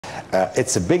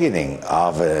It's a beginning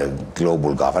of a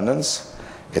global governance.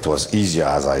 It was easier,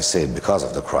 as I said, because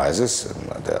of the crisis,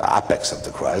 and the apex of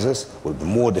the crisis will be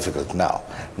more difficult now.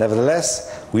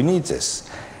 Nevertheless, we need this.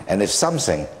 And if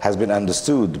something has been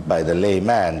understood by the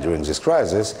layman during this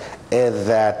crisis, is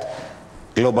that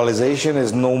globalization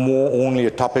is no more only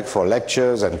a topic for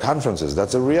lectures and conferences.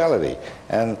 That's a reality.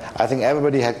 And I think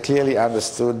everybody had clearly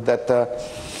understood that,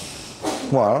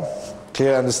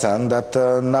 clearly understand that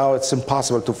now it's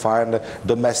impossible to find a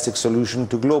domestic solution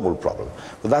to global problem.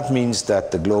 But that means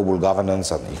that the global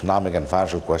governance and economic and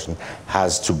financial question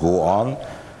has to go on.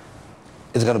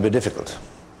 It's going to be difficult.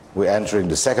 We're entering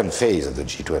the second phase of the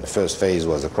G20. The first phase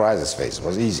was the crisis phase. It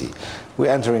was easy.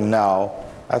 We're entering now,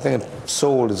 I think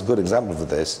Seoul is a good example for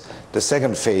this, the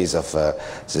second phase of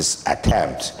this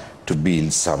attempt to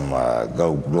build some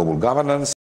global governance.